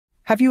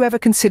Have you ever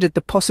considered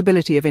the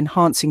possibility of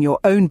enhancing your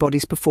own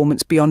body's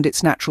performance beyond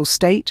its natural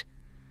state?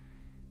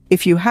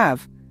 If you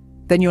have,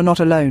 then you're not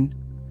alone.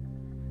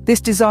 This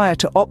desire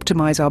to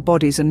optimize our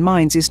bodies and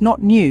minds is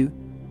not new,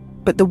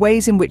 but the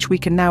ways in which we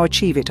can now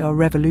achieve it are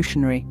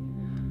revolutionary.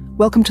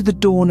 Welcome to the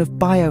dawn of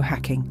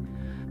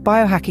biohacking.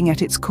 Biohacking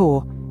at its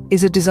core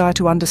is a desire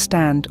to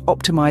understand,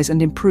 optimize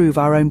and improve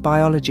our own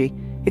biology.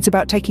 It's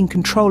about taking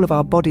control of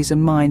our bodies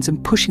and minds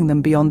and pushing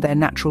them beyond their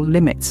natural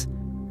limits.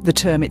 The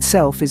term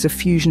itself is a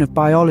fusion of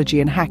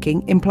biology and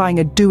hacking, implying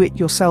a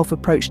do-it-yourself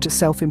approach to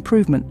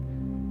self-improvement.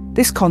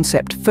 This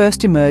concept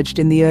first emerged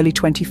in the early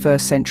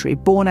 21st century,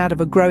 born out of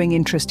a growing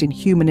interest in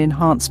human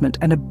enhancement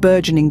and a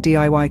burgeoning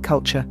DIY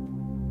culture.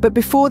 But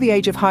before the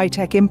age of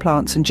high-tech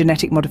implants and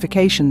genetic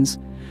modifications,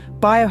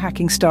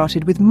 biohacking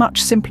started with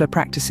much simpler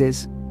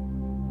practices.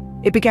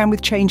 It began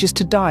with changes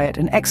to diet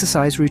and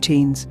exercise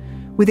routines,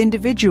 with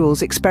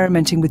individuals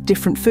experimenting with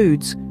different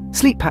foods,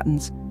 sleep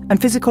patterns,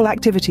 and physical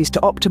activities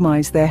to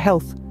optimize their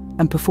health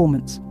and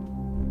performance.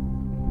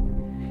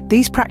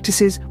 These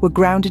practices were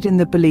grounded in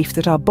the belief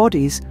that our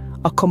bodies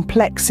are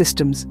complex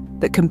systems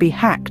that can be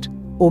hacked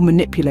or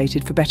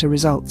manipulated for better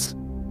results.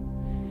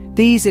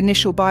 These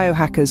initial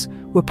biohackers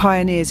were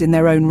pioneers in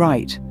their own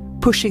right,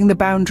 pushing the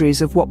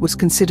boundaries of what was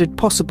considered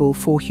possible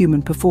for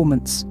human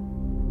performance.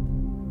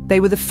 They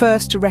were the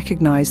first to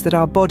recognize that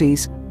our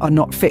bodies are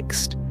not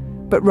fixed,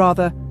 but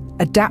rather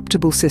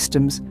adaptable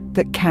systems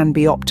that can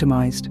be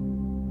optimized.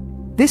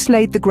 This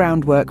laid the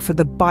groundwork for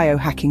the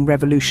biohacking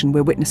revolution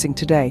we're witnessing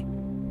today.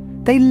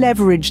 They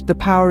leveraged the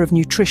power of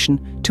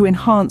nutrition to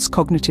enhance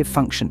cognitive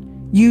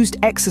function, used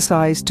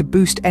exercise to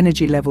boost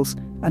energy levels,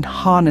 and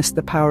harnessed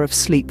the power of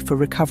sleep for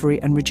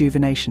recovery and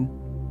rejuvenation.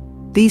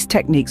 These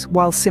techniques,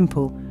 while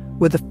simple,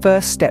 were the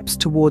first steps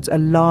towards a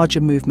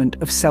larger movement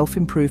of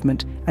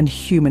self-improvement and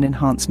human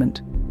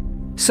enhancement.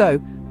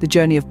 So, the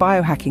journey of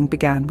biohacking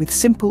began with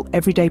simple,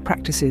 everyday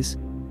practices,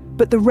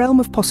 but the realm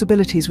of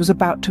possibilities was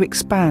about to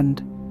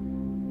expand.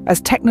 As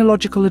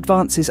technological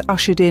advances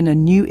ushered in a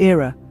new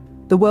era,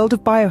 the world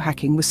of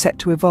biohacking was set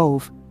to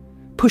evolve,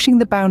 pushing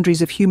the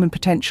boundaries of human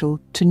potential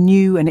to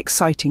new and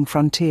exciting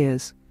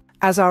frontiers.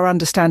 As our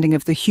understanding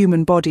of the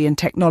human body and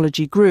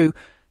technology grew,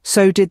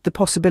 so did the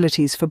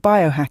possibilities for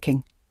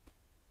biohacking.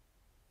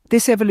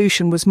 This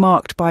evolution was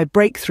marked by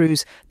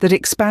breakthroughs that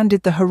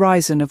expanded the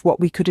horizon of what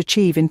we could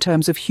achieve in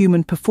terms of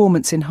human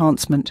performance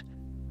enhancement.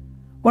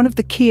 One of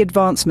the key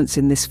advancements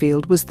in this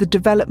field was the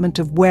development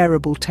of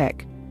wearable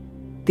tech.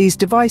 These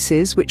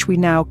devices, which we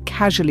now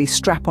casually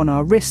strap on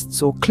our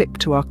wrists or clip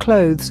to our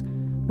clothes,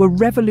 were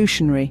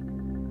revolutionary.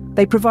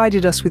 They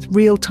provided us with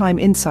real-time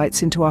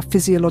insights into our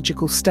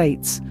physiological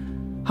states.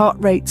 Heart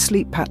rate,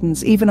 sleep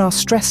patterns, even our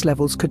stress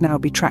levels could now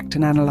be tracked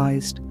and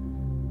analyzed.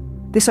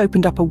 This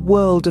opened up a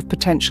world of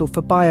potential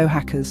for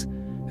biohackers,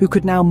 who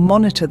could now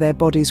monitor their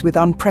bodies with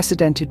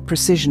unprecedented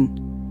precision.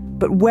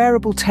 But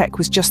wearable tech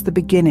was just the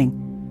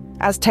beginning.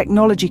 As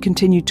technology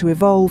continued to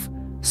evolve,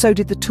 so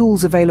did the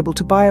tools available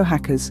to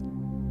biohackers.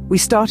 We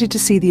started to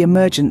see the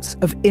emergence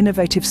of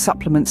innovative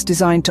supplements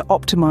designed to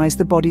optimize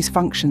the body's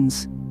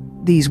functions.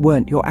 These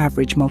weren't your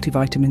average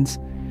multivitamins.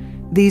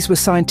 These were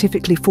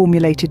scientifically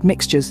formulated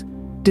mixtures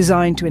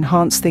designed to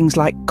enhance things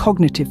like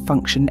cognitive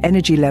function,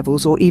 energy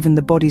levels, or even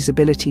the body's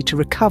ability to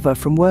recover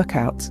from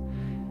workouts.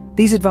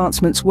 These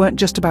advancements weren't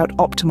just about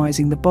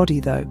optimizing the body,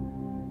 though.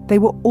 They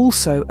were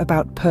also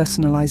about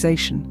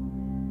personalization.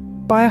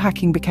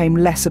 Biohacking became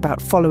less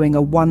about following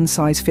a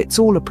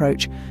one-size-fits-all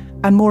approach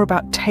and more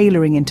about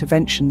tailoring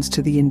interventions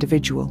to the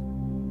individual.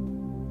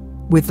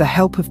 With the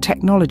help of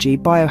technology,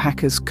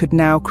 biohackers could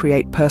now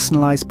create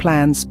personalized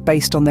plans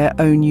based on their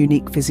own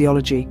unique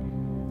physiology.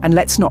 And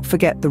let's not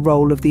forget the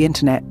role of the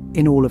internet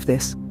in all of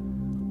this.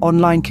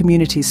 Online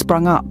communities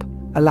sprung up,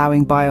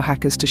 allowing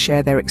biohackers to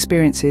share their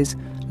experiences,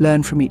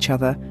 learn from each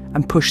other,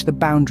 and push the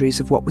boundaries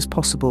of what was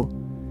possible.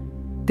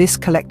 This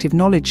collective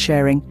knowledge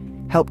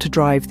sharing helped to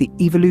drive the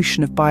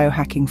evolution of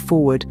biohacking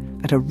forward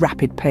at a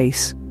rapid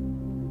pace.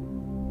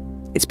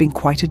 It's been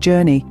quite a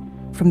journey,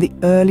 from the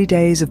early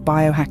days of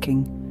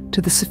biohacking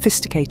to the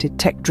sophisticated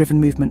tech-driven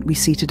movement we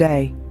see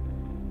today.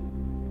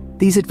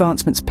 These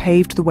advancements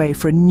paved the way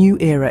for a new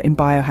era in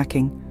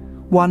biohacking,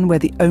 one where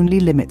the only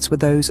limits were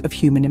those of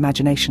human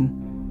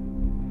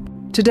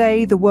imagination.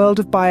 Today, the world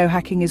of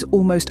biohacking is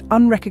almost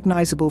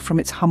unrecognizable from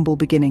its humble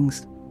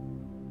beginnings.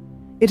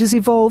 It has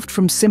evolved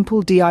from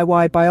simple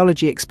DIY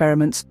biology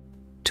experiments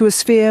to a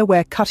sphere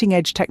where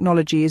cutting-edge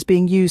technology is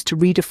being used to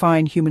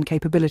redefine human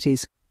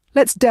capabilities.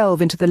 Let's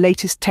delve into the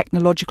latest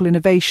technological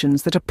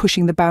innovations that are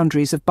pushing the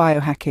boundaries of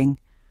biohacking.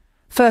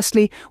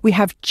 Firstly, we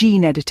have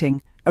gene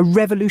editing, a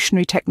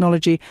revolutionary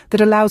technology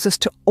that allows us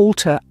to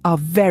alter our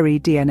very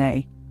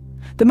DNA.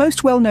 The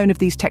most well-known of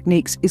these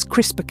techniques is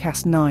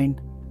CRISPR-Cas9,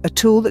 a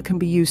tool that can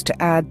be used to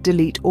add,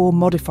 delete, or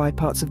modify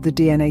parts of the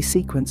DNA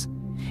sequence.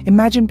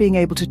 Imagine being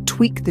able to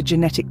tweak the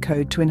genetic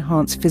code to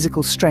enhance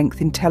physical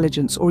strength,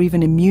 intelligence, or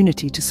even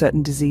immunity to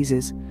certain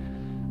diseases.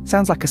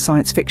 Sounds like a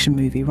science fiction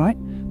movie, right?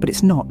 But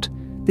it's not.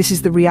 This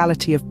is the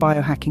reality of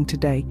biohacking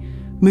today.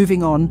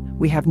 Moving on,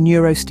 we have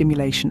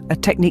neurostimulation, a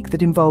technique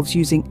that involves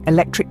using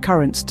electric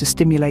currents to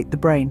stimulate the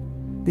brain.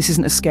 This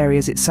isn't as scary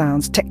as it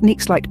sounds.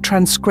 Techniques like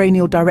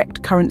transcranial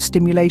direct current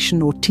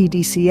stimulation, or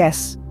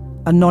TDCS,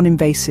 are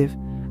non-invasive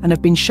and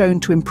have been shown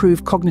to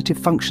improve cognitive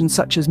functions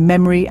such as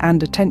memory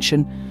and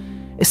attention.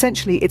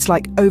 Essentially, it's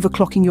like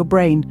overclocking your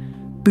brain,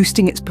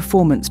 boosting its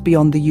performance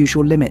beyond the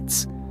usual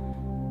limits.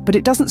 But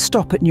it doesn't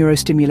stop at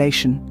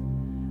neurostimulation.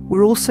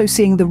 We're also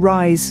seeing the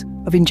rise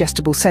of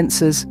ingestible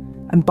sensors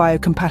and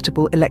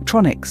biocompatible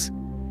electronics,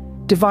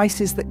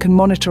 devices that can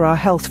monitor our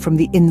health from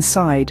the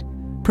inside,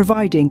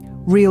 providing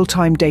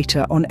real-time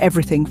data on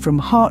everything from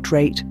heart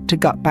rate to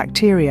gut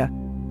bacteria.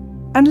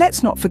 And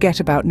let's not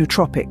forget about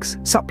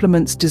nootropics,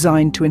 supplements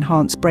designed to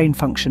enhance brain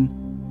function.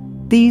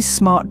 These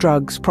smart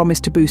drugs promise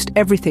to boost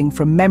everything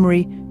from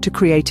memory to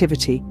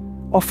creativity,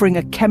 offering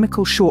a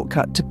chemical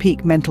shortcut to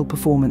peak mental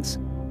performance.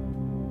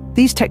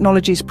 These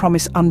technologies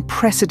promise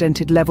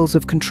unprecedented levels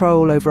of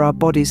control over our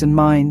bodies and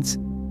minds.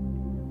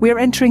 We are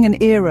entering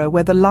an era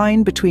where the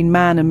line between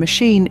man and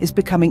machine is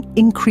becoming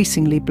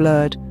increasingly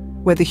blurred,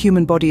 where the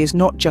human body is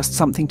not just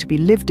something to be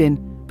lived in,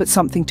 but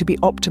something to be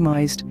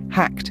optimized,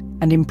 hacked,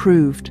 and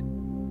improved.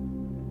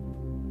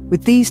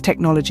 With these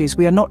technologies,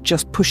 we are not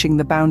just pushing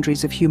the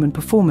boundaries of human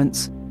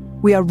performance,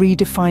 we are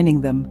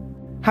redefining them.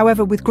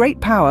 However, with great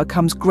power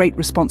comes great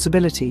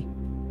responsibility.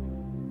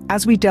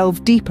 As we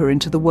delve deeper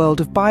into the world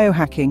of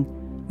biohacking,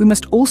 we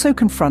must also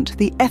confront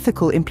the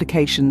ethical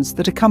implications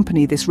that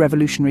accompany this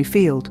revolutionary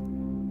field.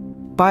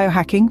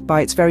 Biohacking,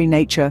 by its very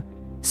nature,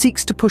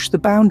 seeks to push the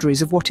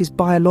boundaries of what is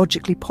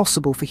biologically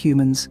possible for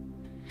humans.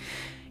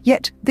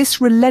 Yet, this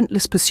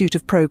relentless pursuit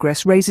of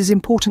progress raises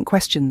important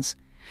questions.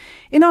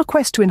 In our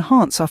quest to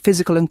enhance our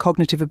physical and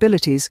cognitive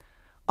abilities,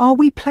 are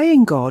we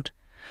playing God?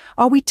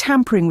 Are we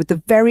tampering with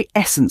the very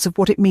essence of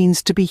what it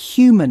means to be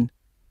human?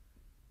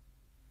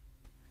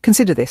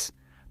 Consider this.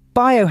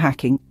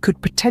 Biohacking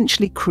could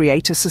potentially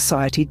create a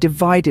society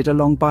divided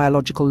along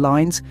biological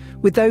lines,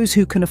 with those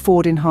who can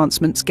afford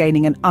enhancements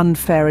gaining an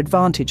unfair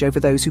advantage over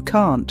those who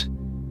can't.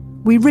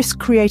 We risk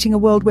creating a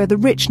world where the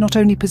rich not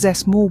only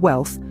possess more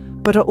wealth,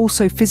 but are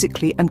also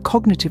physically and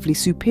cognitively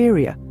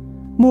superior.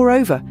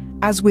 Moreover,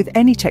 as with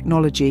any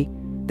technology,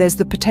 there's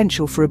the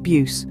potential for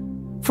abuse.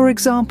 For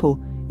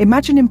example,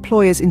 imagine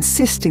employers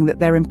insisting that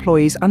their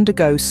employees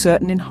undergo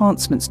certain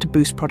enhancements to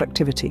boost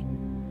productivity.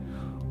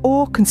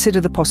 Or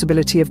consider the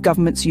possibility of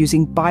governments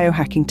using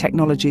biohacking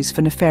technologies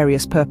for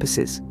nefarious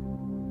purposes.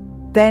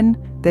 Then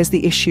there's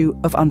the issue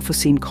of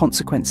unforeseen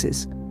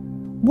consequences.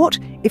 What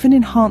if an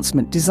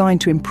enhancement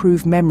designed to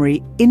improve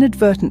memory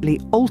inadvertently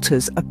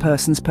alters a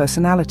person's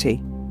personality?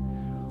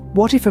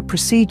 What if a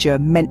procedure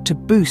meant to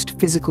boost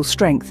physical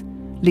strength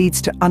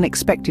leads to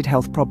unexpected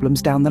health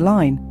problems down the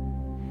line?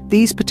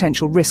 These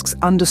potential risks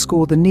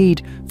underscore the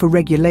need for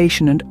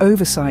regulation and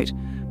oversight.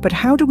 But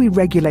how do we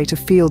regulate a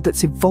field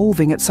that's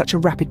evolving at such a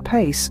rapid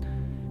pace?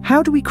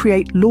 How do we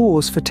create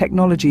laws for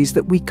technologies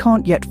that we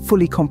can't yet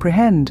fully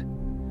comprehend?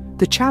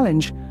 The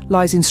challenge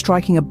lies in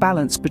striking a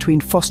balance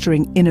between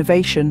fostering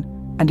innovation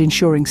and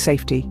ensuring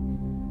safety.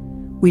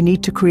 We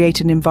need to create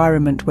an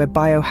environment where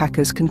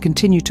biohackers can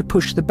continue to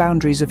push the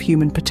boundaries of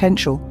human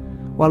potential,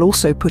 while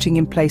also putting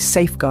in place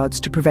safeguards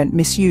to prevent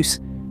misuse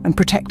and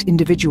protect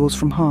individuals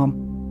from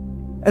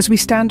harm. As we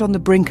stand on the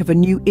brink of a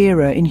new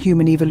era in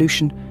human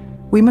evolution,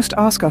 we must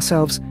ask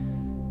ourselves,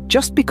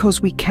 just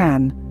because we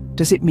can,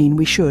 does it mean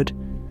we should?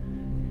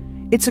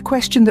 It's a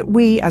question that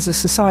we, as a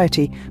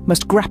society,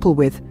 must grapple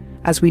with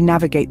as we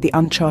navigate the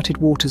uncharted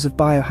waters of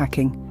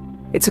biohacking.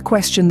 It's a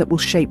question that will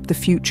shape the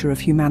future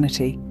of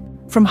humanity.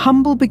 From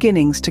humble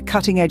beginnings to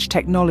cutting-edge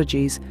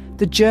technologies,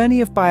 the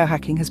journey of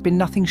biohacking has been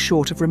nothing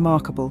short of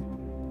remarkable.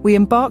 We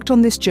embarked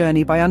on this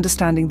journey by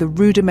understanding the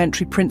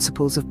rudimentary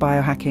principles of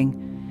biohacking.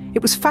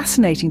 It was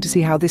fascinating to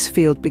see how this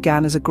field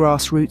began as a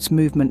grassroots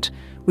movement,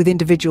 with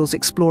individuals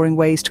exploring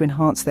ways to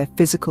enhance their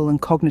physical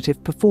and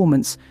cognitive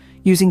performance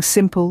using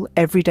simple,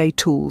 everyday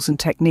tools and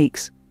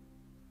techniques.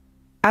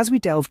 As we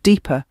delved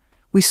deeper,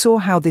 we saw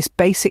how this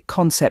basic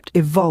concept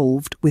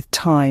evolved with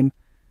time,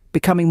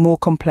 becoming more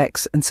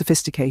complex and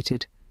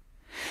sophisticated.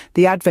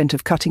 The advent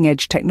of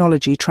cutting-edge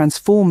technology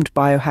transformed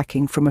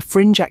biohacking from a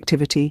fringe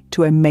activity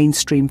to a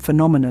mainstream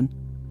phenomenon.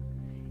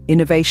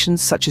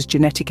 Innovations such as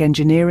genetic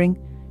engineering,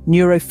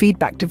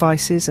 neurofeedback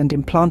devices and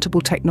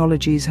implantable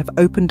technologies have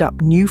opened up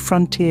new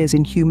frontiers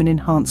in human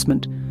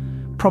enhancement,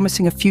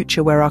 promising a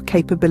future where our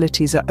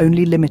capabilities are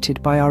only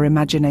limited by our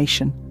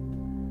imagination.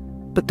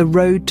 But the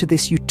road to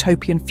this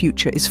utopian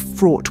future is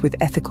fraught with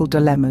ethical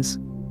dilemmas.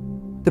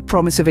 The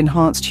promise of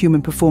enhanced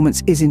human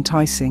performance is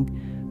enticing,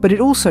 but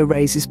it also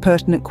raises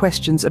pertinent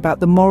questions about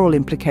the moral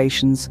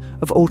implications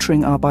of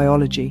altering our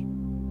biology.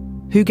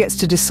 Who gets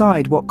to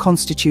decide what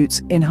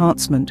constitutes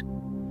enhancement?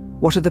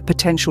 What are the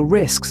potential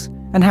risks?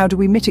 And how do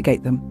we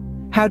mitigate them?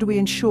 How do we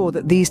ensure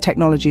that these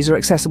technologies are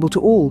accessible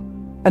to all,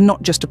 and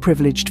not just a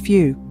privileged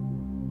few?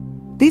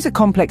 These are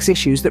complex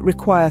issues that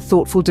require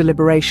thoughtful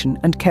deliberation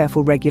and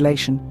careful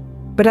regulation.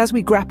 But as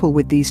we grapple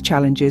with these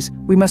challenges,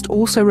 we must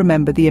also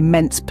remember the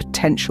immense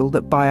potential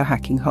that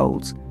biohacking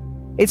holds.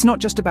 It's not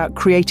just about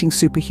creating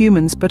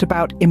superhumans, but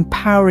about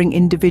empowering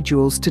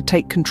individuals to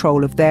take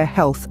control of their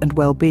health and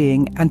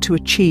well-being and to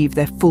achieve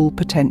their full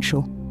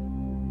potential.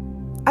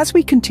 As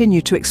we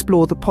continue to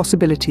explore the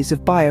possibilities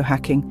of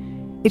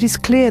biohacking, it is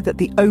clear that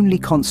the only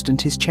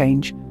constant is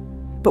change.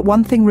 But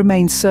one thing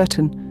remains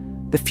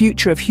certain: the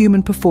future of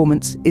human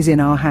performance is in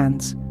our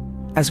hands.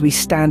 As we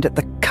stand at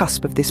the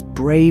cusp of this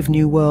brave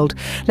new world,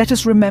 let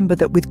us remember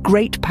that with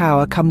great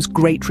power comes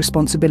great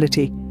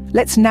responsibility.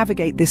 Let's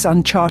navigate this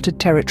uncharted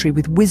territory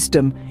with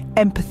wisdom,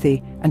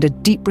 empathy, and a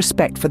deep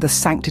respect for the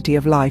sanctity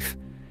of life.